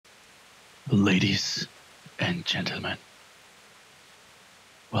Ladies and gentlemen,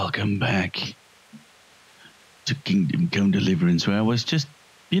 welcome back to Kingdom Come Deliverance, where I was just,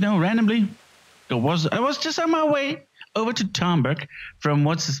 randomly, I was just on my way over to Thalmberg from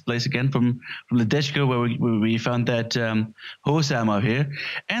what's this place again? From the Deshko where we found that horse armor here,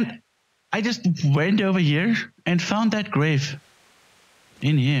 and I just went over here and found that grave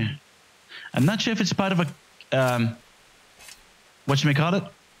in here. I'm not sure if it's part of a whatchamacallit?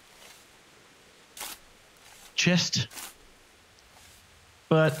 Chest,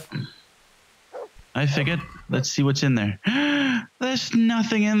 but I figured, let's see what's in there. There's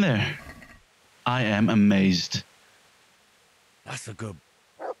nothing in there. I am amazed. That's a good.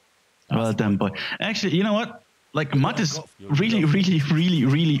 Well done, boy. Actually, you know what? Like, mud is really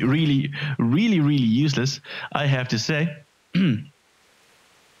useless, I have to say. We're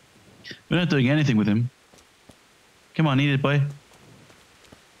not doing anything with him. Come on, eat it, boy.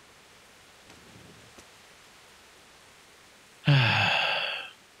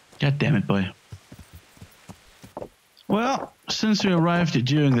 God damn it, boy. Well, since we arrived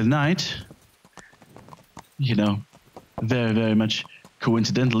during the night, very much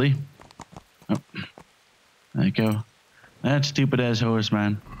coincidentally. Oh, there you go. That stupid ass horse,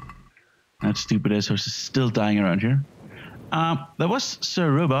 man. That stupid ass horse is still dying around here. That was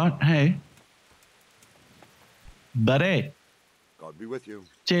Sir Robot. Hey. Buddy. God be with you.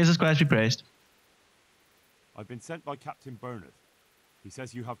 Jesus Christ be praised. I've been sent by Captain Bernard. He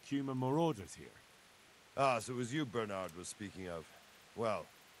says you have human marauders here. Ah, so it was you Bernard was speaking of. Well,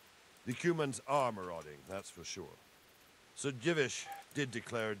 the humans are marauding, that's for sure. Sir Jivish did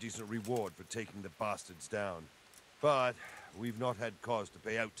declare a decent reward for taking the bastards down. But we've not had cause to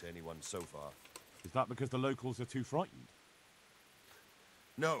pay out to anyone so far. Is that because the locals are too frightened?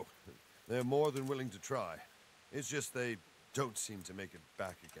 No, they're more than willing to try. It's just they don't seem to make it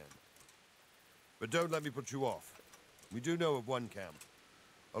back again. But don't let me put you off. We do know of one camp.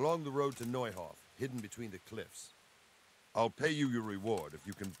 Along the road to Neuhof, hidden between the cliffs. I'll pay you your reward if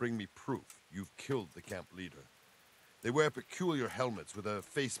you can bring me proof you've killed the camp leader. They wear peculiar helmets with a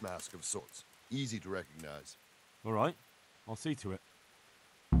face mask of sorts. Easy to recognize. All right. I'll see to it.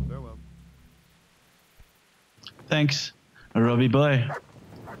 Farewell. Thanks, Robbie boy.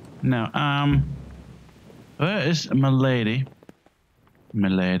 Now, where is my lady? My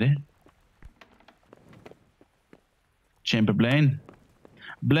lady? Chamberlain.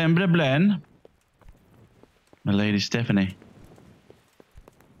 Blen, blen, blen. My lady Stephanie.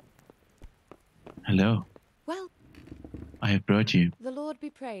 Hello. Well, I have brought you. the Lord be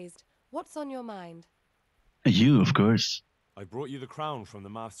praised. What's on your mind? You, of course. I brought you the crown from the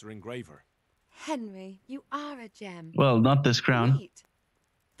master engraver. Henry, you are a gem. Well, not this crown. Wait.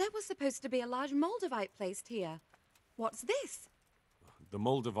 There was supposed to be a large Moldavite placed here. What's this? The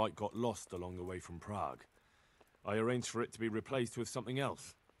Moldavite got lost along the way from Prague. I arranged for it to be replaced with something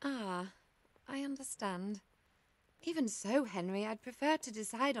else. Ah, I understand. Even so, Henry, I'd prefer to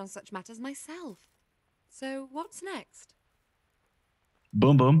decide on such matters myself. So, what's next?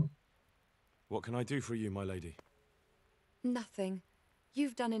 Boom, boom. What can I do for you, my lady? Nothing.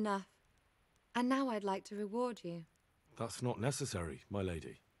 You've done enough. And now I'd like to reward you. That's not necessary, my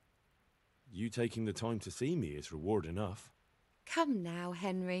lady. You taking the time to see me is reward enough. Come now,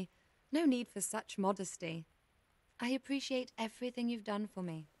 Henry. No need for such modesty. I appreciate everything you've done for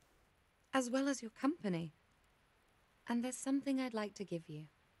me, as well as your company. And there's something I'd like to give you.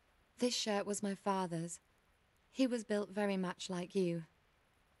 This shirt was my father's. He was built very much like you.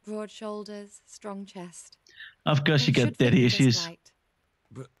 Broad shoulders, strong chest. Of course you It got should fit daddy you just issues. right.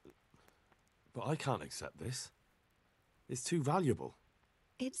 But I can't accept this. It's too valuable.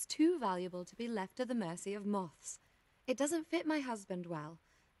 It's too valuable to be left to the mercy of moths. It doesn't fit my husband well,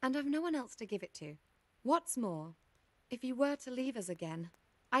 and I've no one else to give it to. What's more, if you were to leave us again,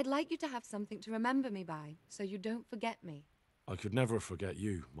 I'd like you to have something to remember me by, so you don't forget me. I could never forget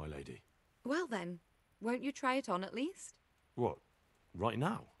you, my lady. Well then, won't you try it on at least? What? Right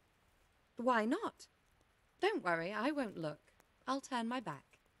now? Why not? Don't worry, I won't look. I'll turn my back.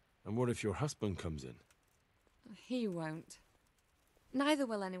 And what if your husband comes in? He won't. Neither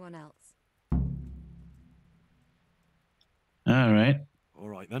will anyone else. All right. All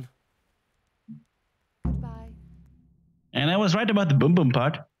right, then. Goodbye. And I was right about the boom boom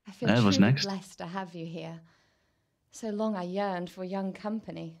part. I feel That was truly next. blessed to have you here. So long I yearned for young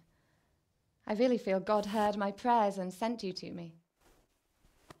company. I really feel God heard my prayers and sent you to me.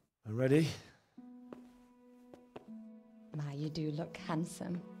 Ready? My, you do look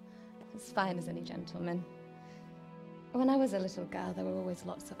handsome. As fine as any gentleman. When I was a little girl, there were always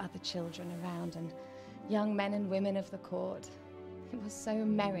lots of other children around and young men and women of the court. It was so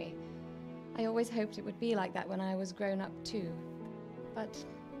merry. I always hoped it would be like that when I was grown up too. But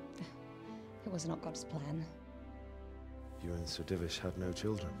it was not God's plan. You and Sir Divish had no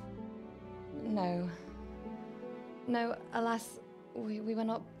children? No. No, alas, we were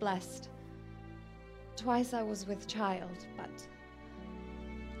not blessed. Twice I was with child, but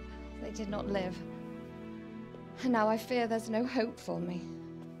they did not live. And now I fear there's no hope for me.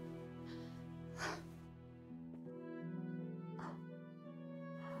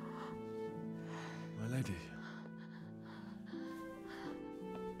 My lady.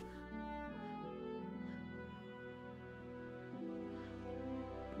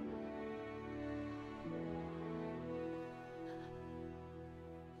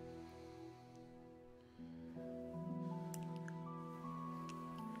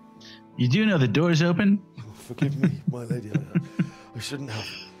 You do know the door is open? Oh, forgive me, my lady. I shouldn't have.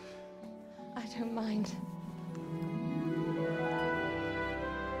 I don't mind.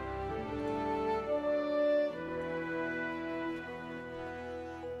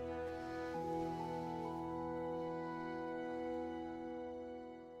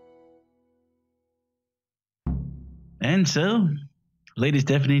 And so, Lady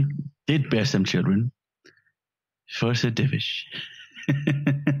Stephanie did bear some children for Sir Divish.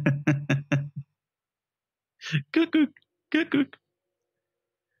 Cuckoo, cuckoo.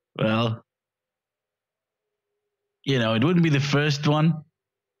 Well, you know, it wouldn't be the first one.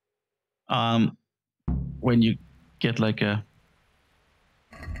 When you get like a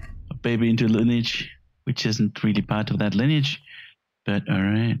baby into lineage, which isn't really part of that lineage, but all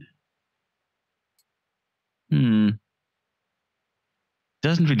right.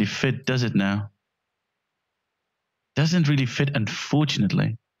 Doesn't really fit, does it now? Doesn't really fit,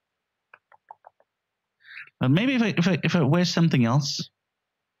 unfortunately. But maybe if I wear something else,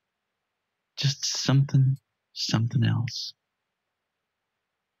 just something else.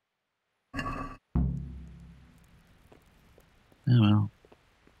 Oh well.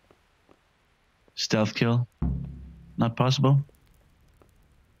 Stealth kill, not possible.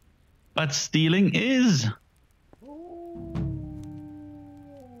 But stealing is.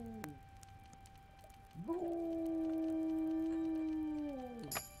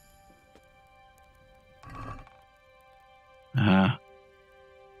 Ah.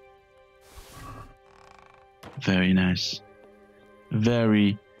 Very nice.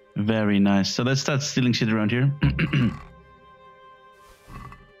 Very, very nice. So let's start stealing shit around here.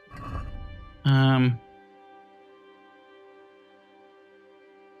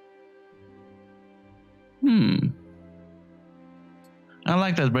 I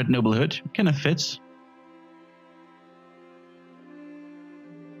like that red noble hood. Kind of fits.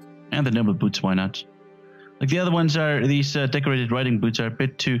 And the noble boots, why not? Like the other ones are, these decorated riding boots are a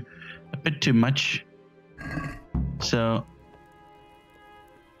bit too much. So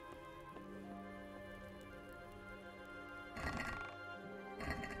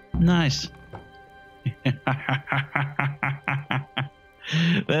nice.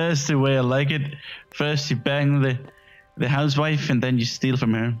 That's the way I like it. First you bang the housewife and then you steal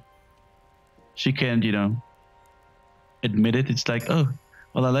from her. She can't, you know, admit it. It's like, oh,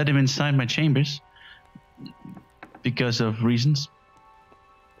 well, I let him inside my chambers because of reasons.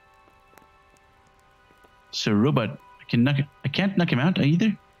 So robot, I can't knock him out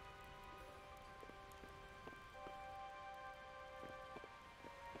either.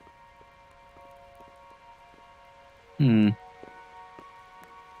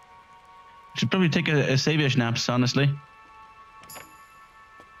 Should probably take a savior schnapps, honestly.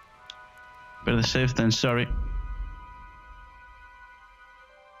 Better safe than sorry.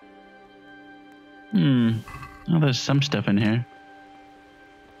 Oh, there's some stuff in here.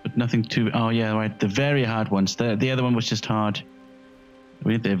 But nothing too... Oh, yeah, right. The very hard ones. The other one was just hard.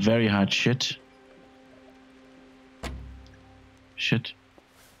 We need the very hard shit. Shit.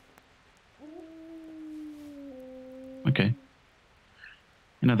 Okay.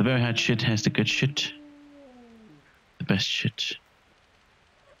 You know, the very hard shit has the good shit. The best shit.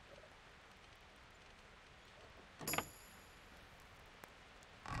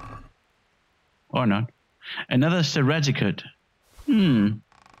 Or not. Another serragic hood.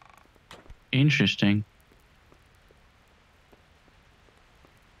 Interesting.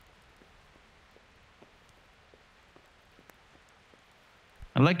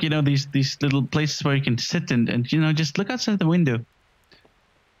 I like, you know, these little places where you can sit and you know, just look outside the window.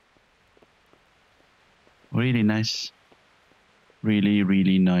 Really nice. Really,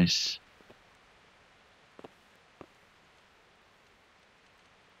 really nice.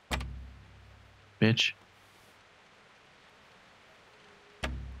 Bitch.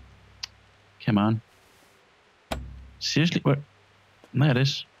 Come on. Seriously? What? There it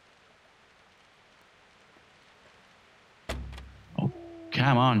is.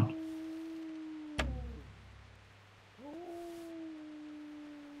 Come on.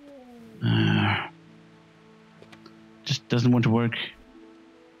 Just doesn't want to work.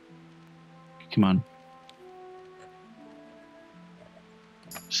 Come on.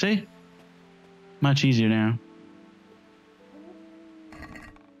 See? Much easier now.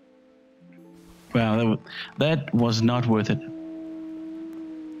 Well, that was not worth it.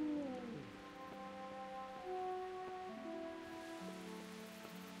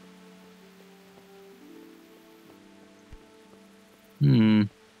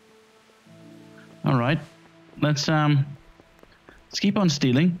 All right. Let's keep on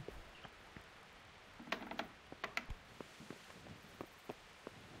stealing.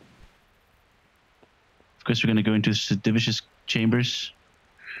 Of course, we're going to go into Sedivish's chambers.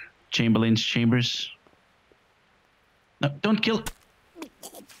 Chamberlain's chambers. No, don't kill.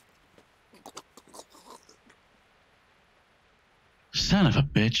 Son of a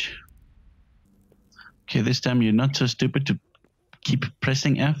bitch. Okay, this time you're not so stupid to keep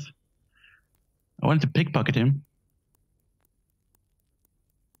pressing F. I wanted to pickpocket him.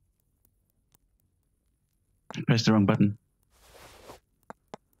 I pressed the wrong button.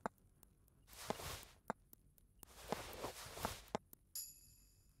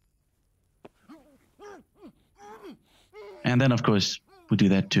 And then, of course, we do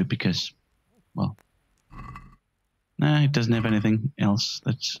that too because, well, nah, it doesn't have anything else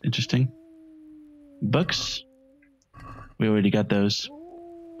that's interesting. Books, we already got those.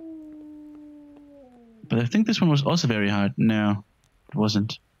 But I think this one was also very hard. No, it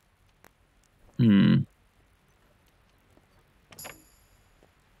wasn't.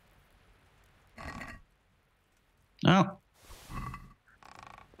 Oh.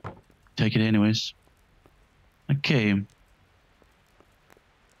 Take it anyways. Okay.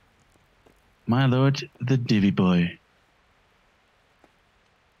 My lord, the divvy boy.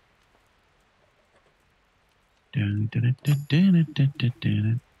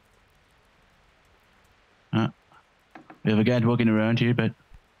 We have a guy walking around here, but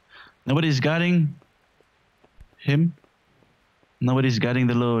nobody's guarding him. Nobody's guarding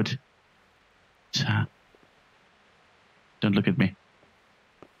the Lord. Don't look at me.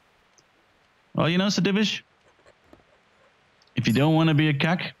 Well, you know, Sadivish, if you don't want to be a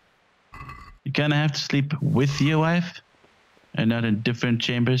cuck, you kind of have to sleep with your wife and not in different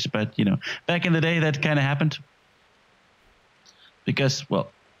chambers. But, you know, back in the day, that kind of happened. Because,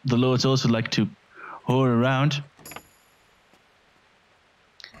 well, the lords also like to whore around.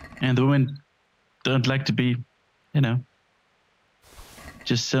 And the women don't like to be, you know,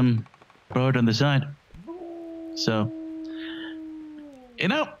 just some broad on the side. So, you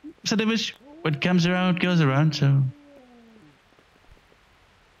know, Sadivish, what comes around goes around, so...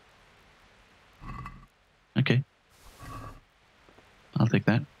 Okay. I'll take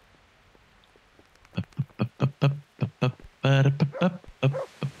that.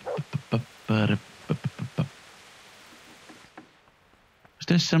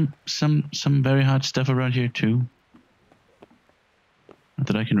 There's some very hard stuff around here too. Not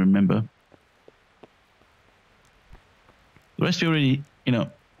that I can remember. The rest we already, you know,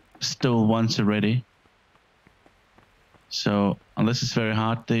 stole once already. So unless it's very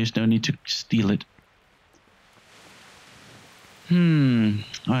hard, there's no need to steal it.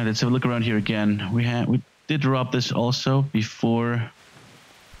 Alright, let's have a look around here again. We did rob this also before.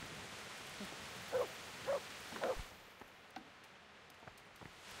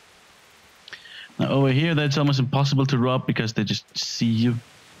 Now over here, that's almost impossible to rob because they just see you.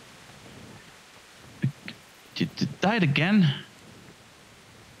 It died again?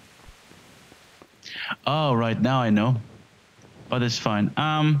 Oh, right, now I know. But it's fine.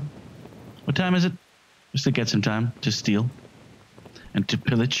 What time is it? We still get some time to steal and to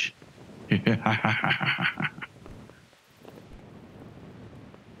pillage.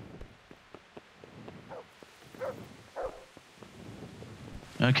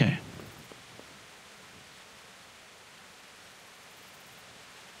 Okay.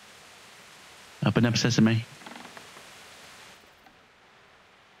 Open up sesame.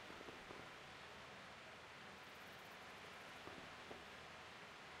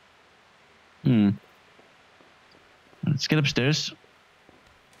 Let's get upstairs.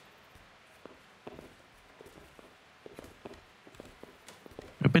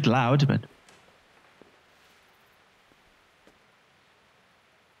 A bit loud, but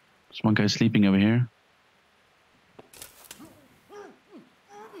there's one guy sleeping over here.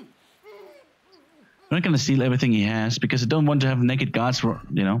 I'm not going to steal everything he has because I don't want to have naked guards, you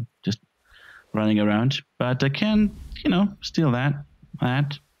know, just running around. But I can, you know, steal that.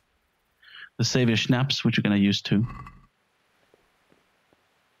 The Savior Schnapps, which we're going to use too.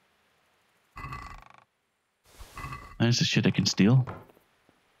 There's the shit I can steal.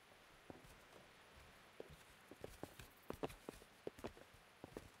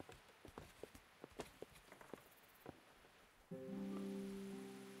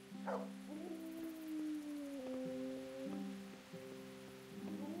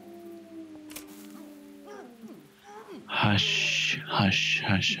 Hush, hush,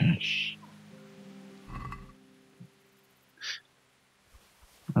 hush, hush.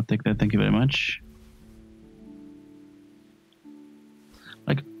 I'll take that, thank you very much.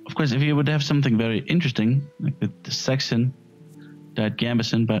 Like, of course, if you would have something very interesting, like the Saxon died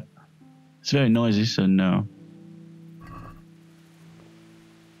Gambison, but it's very noisy, so no.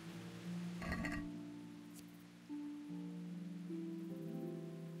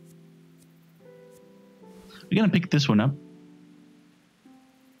 We're gonna pick this one up.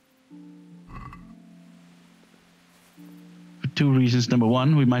 For two reasons. Number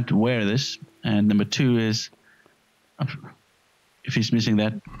one, we might wear this. And number two is, if he's missing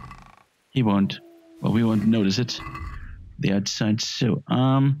that, he won't, well, we won't notice it. The outside, so,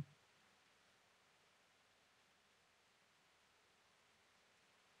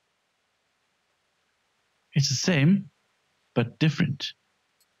 it's the same, but different.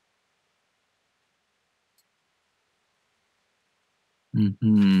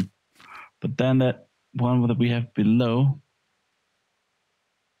 But then that one that we have below,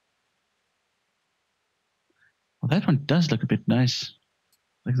 well, that one does look a bit nice,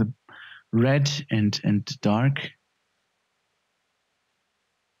 like the red and dark.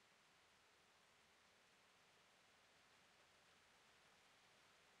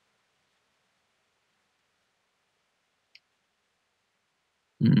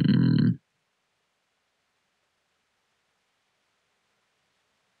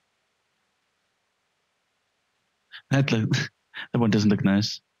 That one doesn't look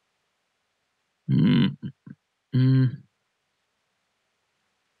nice.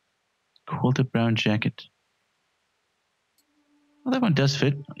 Quilted brown jacket. Well, that one does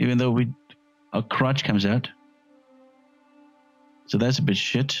fit, even though our crotch comes out. So that's a bit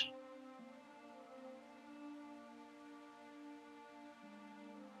shit.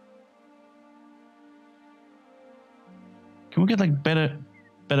 Can we get like better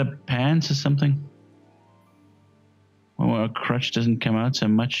pants or something? Where our crotch doesn't come out so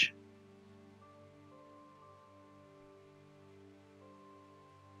much.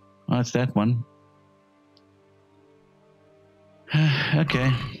 Oh, it's that one.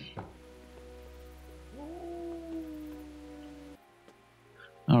 Okay.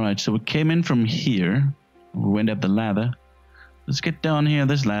 Alright, so we came in from here. We went up the ladder. Let's get down here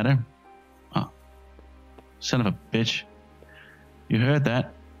this ladder. Oh, son of a bitch. You heard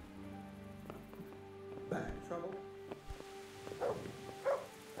that.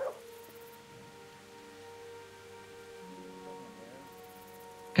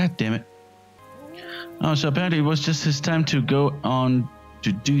 God damn it. Oh, so apparently it was just his time to go on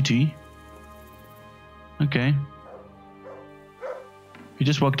to duty. Okay. He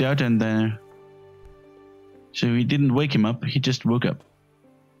just walked out and so we didn't wake him up, he just woke up.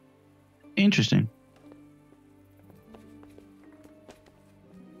 Interesting.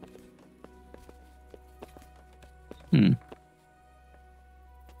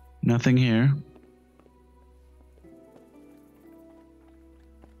 Nothing here.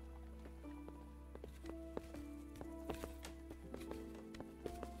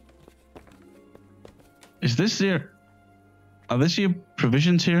 Is this your... Are this your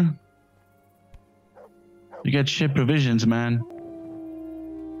provisions here? You got shit provisions, man.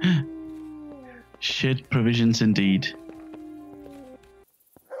 Shit provisions indeed.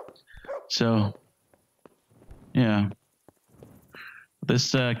 So, yeah.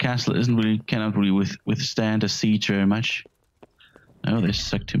 This castle cannot really withstand a siege very much. Oh, they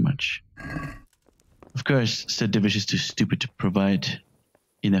suck too much. Of course, Sir Divish is too stupid to provide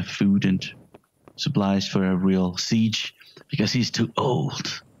enough food and supplies for a real siege because he's too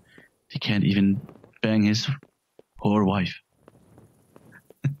old. He can't even bang his poor wife.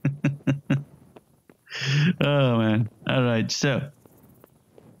 Oh man. Alright, so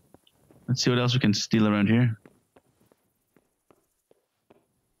let's see what else we can steal around here.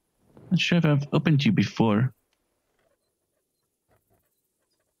 Not sure if I've opened you before.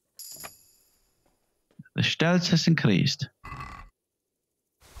 The Stolz has increased.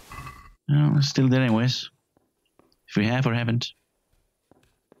 No, it's still there anyways. If we have or haven't.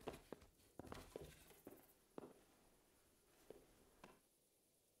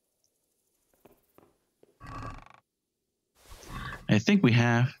 I think we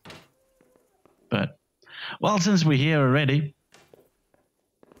have. But, well, since we're here already,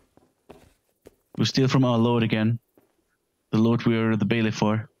 we'll steal from our lord again. the lord we are the bailiff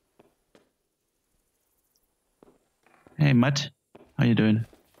for. Hey, Mutt. How you doing?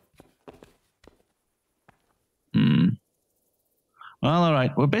 Well,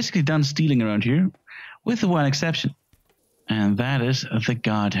 alright. We're basically done stealing around here, with the one exception. And that is the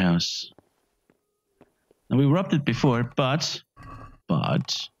guardhouse. Now, we robbed it before, but,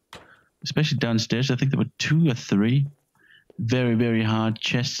 especially downstairs, I think there were 2 or 3 very, very hard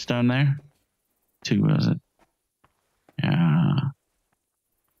chests down there. 2, was it? Yeah.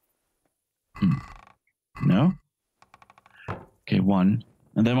 No? Okay, 1.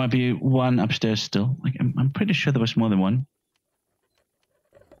 And there might be 1 upstairs still. Like, I'm pretty sure there was more than 1.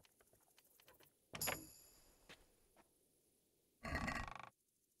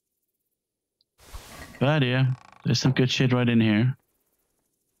 But yeah, there's some good shit right in here.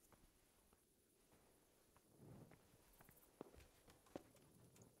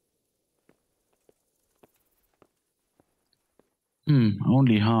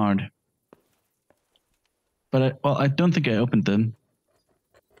 Only hard. But I don't think I opened them.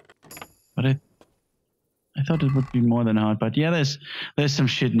 But I thought it would be more than hard. But yeah, there's some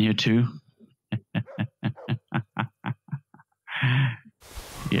shit in here too.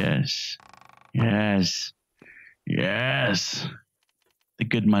 Yes. Yes. Yes. The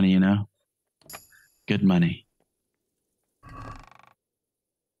good money, you know. Good money.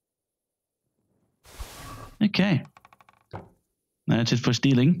 Okay. That's it for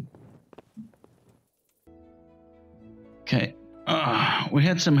stealing. Okay. We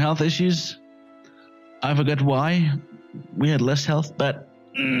had some health issues. I forgot why. We had less health, but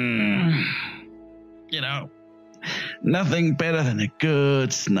you know, nothing better than a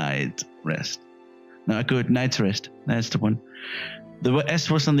good night's rest. No, a good night's rest. That's the one. The S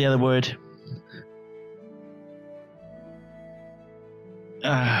was on the other word.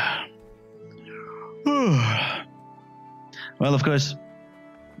 Well, of course,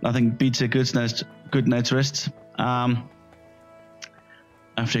 nothing beats a good night's rest.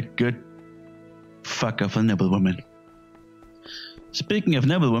 After a good fuck of a noble woman. Speaking of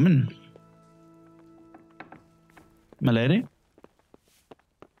noble woman, my lady,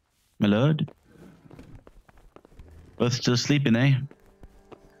 my lord, both still sleeping, eh?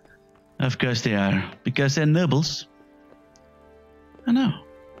 Of course they are, because they're nobles. I know,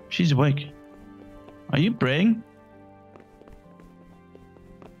 she's awake. Are you praying?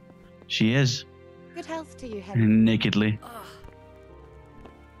 She is. Good health to you, Henry. Nakedly.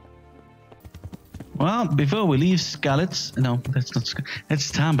 Well, before we leave Scarlet's... No, that's not Scarlet.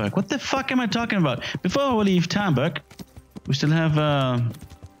 That's Thalmberg. What the fuck am I talking about? Before we leave Thalmberg, we still have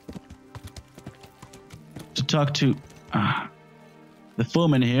to talk to the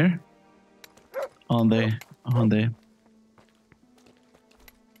foreman here on the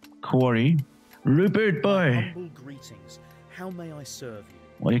quarry. Rupert, boy. Humble greetings. How may I serve you?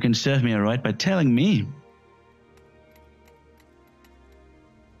 Well, you can serve me all right by telling me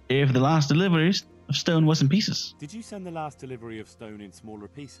if the last deliveries of stone was in pieces. Did you send the last delivery of stone in smaller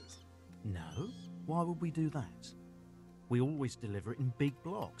pieces? No. Why would we do that? We always deliver it in big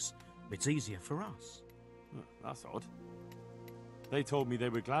blocks. It's easier for us. Huh, that's odd. They told me they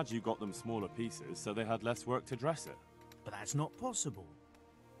were glad you got them smaller pieces, so they had less work to dress it. But that's not possible.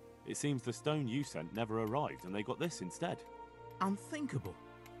 It seems the stone you sent never arrived, and they got this instead. Unthinkable.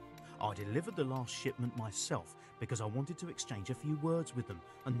 I delivered the last shipment myself because I wanted to exchange a few words with them,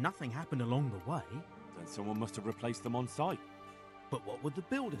 and nothing happened along the way. Then someone must have replaced them on site. But what would the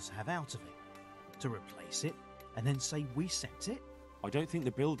builders have out of it? To replace it, and then say we sent it? I don't think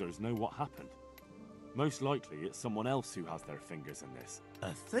the builders know what happened. Most likely it's someone else who has their fingers in this.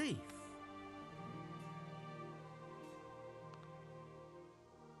 A thief?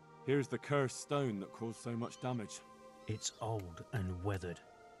 Here's the cursed stone that caused so much damage. It's old and weathered.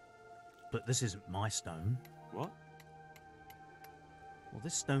 But this isn't my stone. What? Well,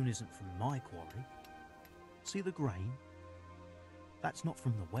 this stone isn't from my quarry. See the grain? That's not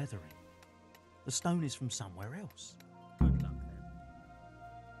from the weathering. The stone is from somewhere else. Good luck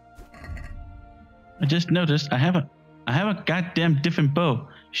then. I just noticed I have a goddamn different bow.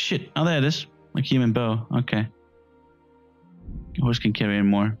 Shit. Oh, there it is. My human bow. Okay. Horse can carry in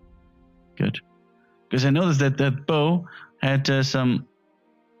more. Good. Because I noticed that that bow had some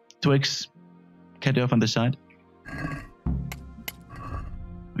twigs cut off on the side.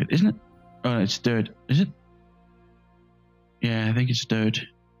 Wait, isn't it? Oh, it's dirt. Is it? Yeah, I think it's dirt.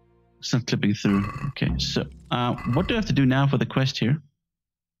 It's not clipping through. Okay, so what do I have to do now for the quest here?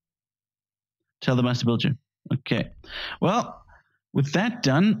 Tell the master builder. Okay. Well, with that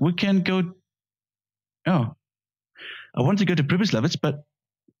done, we can go... Oh. I want to go to Pribyslavitz, but...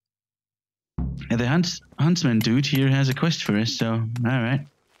 Yeah, the huntsman dude here has a quest for us, so alright.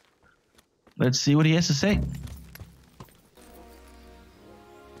 Let's see what he has to say.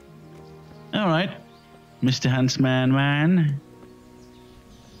 Alright, Mr. Huntsman man.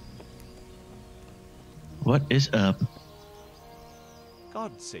 What is up?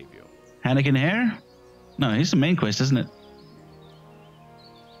 God save you. Hannigan Hare? No, he's the main quest, isn't it?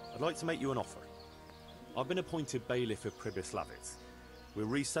 I'd like to make you an offer. I've been appointed bailiff of Pribyslavitz. We're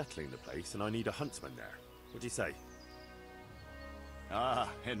resettling the place and I need a huntsman there. What do you say? Ah,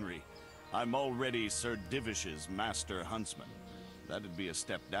 Henry. I'm already Sir Divish's master huntsman. That'd be a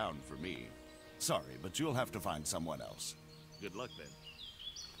step down for me. Sorry, but you'll have to find someone else. Good luck then.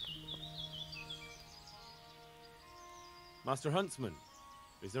 Master Huntsman,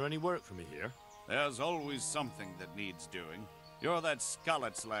 is there any work for me here? There's always something that needs doing. You're that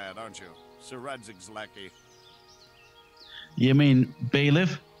Skalitz lad, aren't you? Sir Radzig's lackey. You mean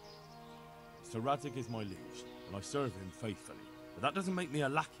bailiff? Sir Radzig is my liege, and I serve him faithfully. But that doesn't make me a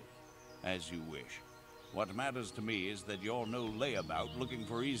lackey. As you wish. What matters to me is that you're no layabout looking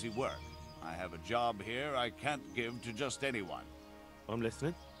for easy work. I have a job here I can't give to just anyone. I'm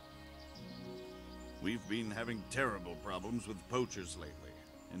listening. We've been having terrible problems with poachers lately.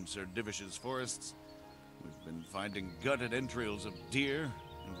 In Sir Divish's forests, we've been finding gutted entrails of deer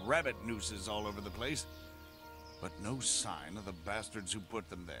and rabbit nooses all over the place. But no sign of the bastards who put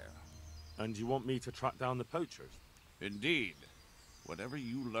them there. And you want me to track down the poachers? Indeed. Whatever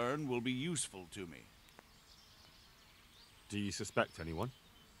you learn will be useful to me. Do you suspect anyone?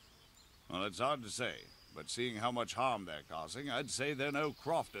 Well, it's hard to say, but seeing how much harm they're causing, I'd say they're no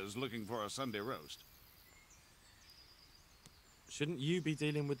crofters looking for a Sunday roast. Shouldn't you be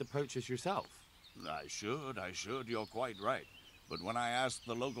dealing with the poachers yourself? I should, you're quite right. But when I ask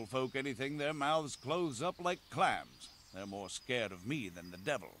the local folk anything, their mouths close up like clams. They're more scared of me than the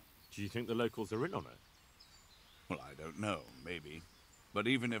devil. Do you think the locals are in on it? Well, I don't know, maybe. But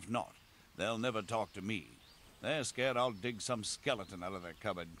even if not, they'll never talk to me. They're scared I'll dig some skeleton out of their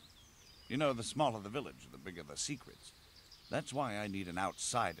cupboard. You know, the smaller the village, the bigger the secrets. That's why I need an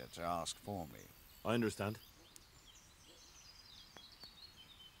outsider to ask for me. I understand.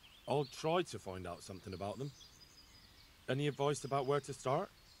 I'll try to find out something about them. Any advice about where to start?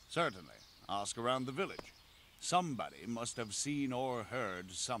 Certainly. Ask around the village. Somebody must have seen or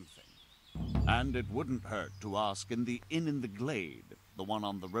heard something. And it wouldn't hurt to ask in the inn in the glade, the one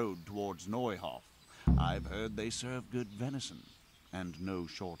on the road towards Neuhof. I've heard they serve good venison, and no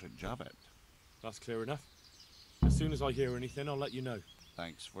shortage of it. That's clear enough. As soon as I hear anything, I'll let you know.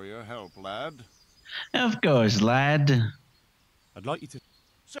 Thanks for your help, lad. Of course, lad. I'd like you to...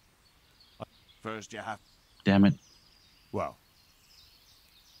 First you have... Damn it. Well...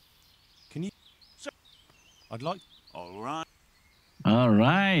 Can you... I'd like... All right.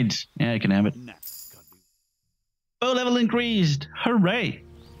 Alright. Yeah, I can have it. Bow level increased. Hooray.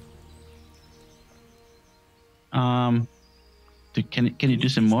 Can you do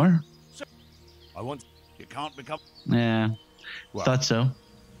some more? I want... You can't become... Yeah. Well, Thought so.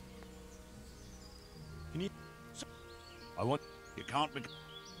 Can you... I want... You can't become...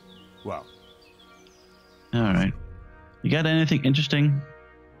 Well... Alright. You got anything interesting?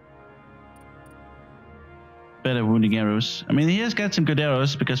 Better wounding arrows. I mean, he has got some good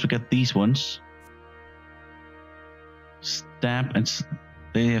arrows because we got these ones. Stab and...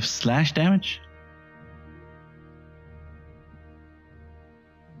 They have slash damage?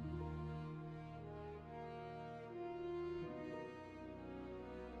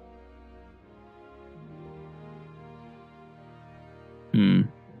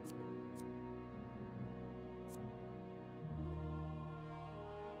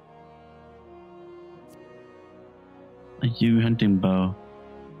 A yew hunting bow.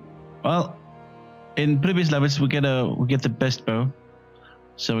 Well, in Pribyslavitz we get the best bow,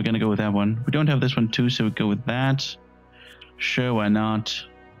 so we're gonna go with that one. We don't have this one too, so we go with that. Sure, why not?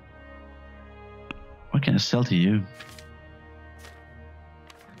 What can I sell to you?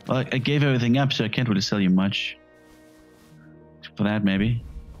 Well, I gave everything up, so I can't really sell you much. For that, maybe.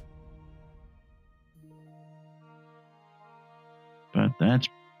 But that's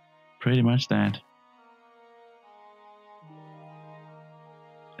pretty much that.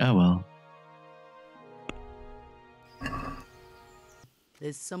 Oh well.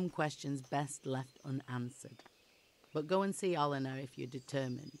 There's some questions best left unanswered. But go and see Olenna if you're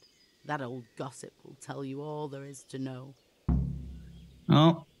determined. That old gossip will tell you all there is to know.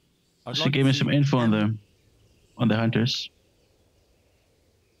 Oh, she gave me some info on the hunters.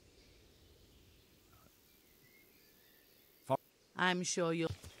 I'm sure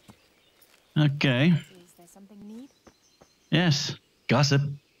you'll... Okay. Is there something you need? Yes, gossip.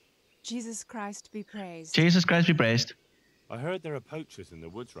 Jesus Christ be praised. Jesus Christ be praised. I heard there are poachers in the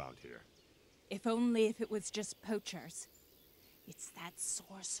woods round here. If only if it was just poachers. It's that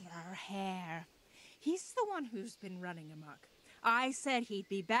sorcerer Hare. He's the one who's been running amok. I said he'd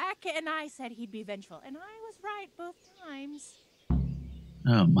be back, and I said he'd be vengeful, and I was right both times.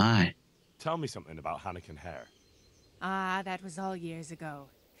 Oh my. Tell me something about Hannikin Hare. Ah, that was all years ago.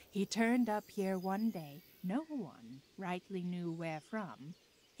 He turned up here one day. No one rightly knew where from.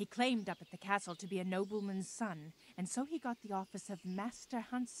 He claimed up at the castle to be a nobleman's son, and so he got the office of Master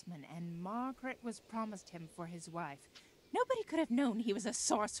Huntsman, and Margaret was promised him for his wife. Nobody could have known he was a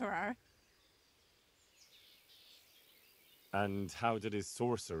sorcerer. And how did his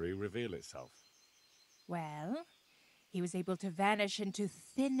sorcery reveal itself? Well, he was able to vanish into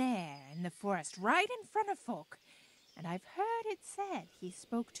thin air in the forest right in front of folk. And I've heard it said he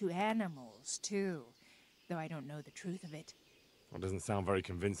spoke to animals, too, though I don't know the truth of it. That doesn't sound very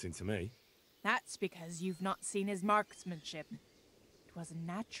convincing to me. That's because you've not seen his marksmanship. It wasn't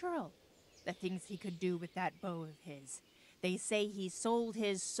natural, the things he could do with that bow of his. They say he sold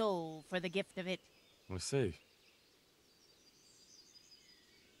his soul for the gift of it. I see.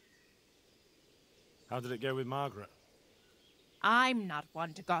 How did it go with Margaret? I'm not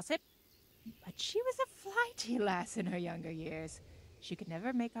one to gossip, but she was a flighty lass in her younger years. She could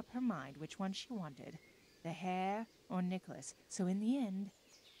never make up her mind which one she wanted, the Hare or Nicholas. So in the end,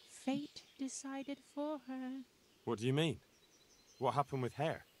 fate decided for her. What do you mean? What happened with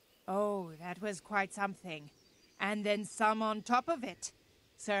Hare? Oh, that was quite something. And then some on top of it.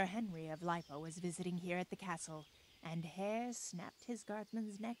 Sir Henry of Lipo was visiting here at the castle, and Hare snapped his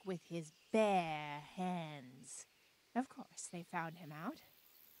guardsman's neck with his bare hands. Of course, they found him out.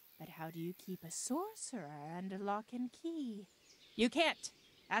 But how do you keep a sorcerer under lock and key? You can't.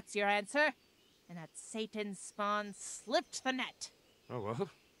 That's your answer. And that Satan spawn slipped the net. Oh, well,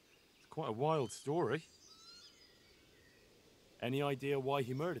 it's quite a wild story. Any idea why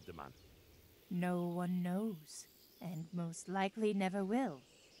he murdered the man? No one knows, and most likely never will.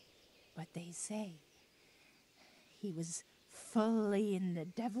 But they say he was fully in the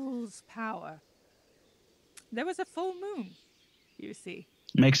devil's power. There was a full moon, you see.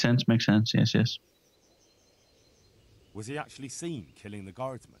 Makes sense, yes. Was he actually seen killing the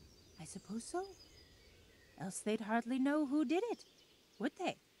guardsman? I suppose so. Else they'd hardly know who did it, would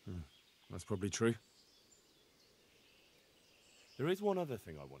they? That's probably true. There is one other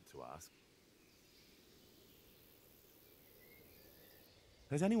thing I want to ask.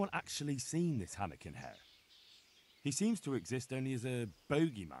 Has anyone actually seen this Hannikin Hare? He seems to exist only as a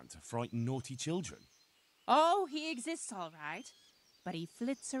bogeyman to frighten naughty children. Oh, he exists all right. But he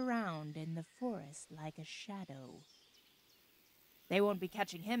flits around in the forest like a shadow. They won't be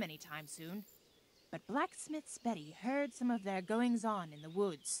catching him anytime soon. But Blacksmith's Betty heard some of their goings-on in the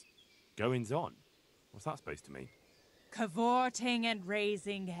woods. Goings-on? What's that supposed to mean? Cavorting and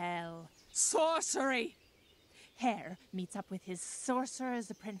raising hell. Sorcery! Hare meets up with his sorcerer's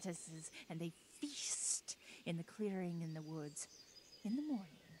apprentices, and they feast in the clearing in the woods. In the morning,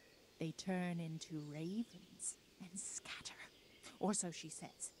 they turn into ravens and scatter. Or so she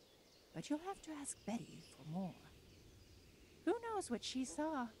says. But you'll have to ask Betty for more. Who knows what she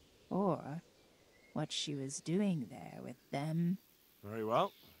saw? Or what she was doing there with them? Very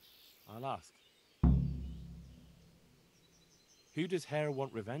well. I'll ask. Who does Hare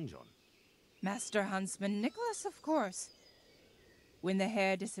want revenge on? Master Huntsman Nicholas, of course. When the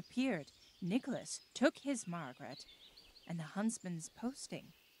Hare disappeared, Nicholas took his Margaret and the huntsman's posting.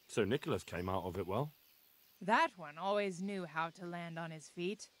 So Nicholas came out of it well? That one always knew how to land on his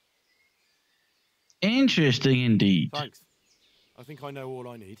feet. Interesting indeed. Thanks. I think I know all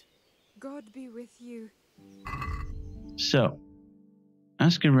I need. God be with you. So,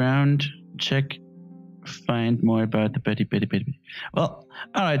 ask around, check, find more about the Betty. Well,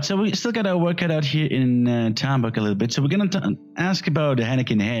 alright, so we still got our work cut out here in Thalmberg a little bit. So we're going to ask about the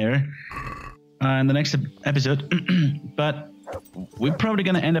Hannikin Hare in the next episode. But we're probably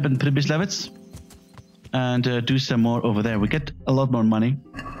going to end up in Blacksmith and do some more over there. We get a lot more money.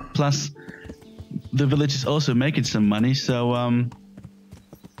 Plus, the village is also making some money. So,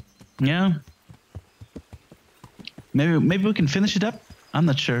 yeah. Maybe we can finish it up. I'm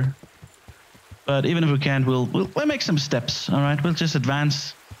not sure. But even if we can't, we'll make some steps. All right, we'll just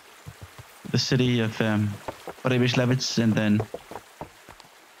advance the city of Blacksmith, and then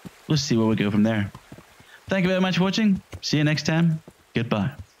we'll see where we go from there. Thank you very much for watching. See you next time.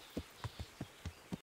 Goodbye.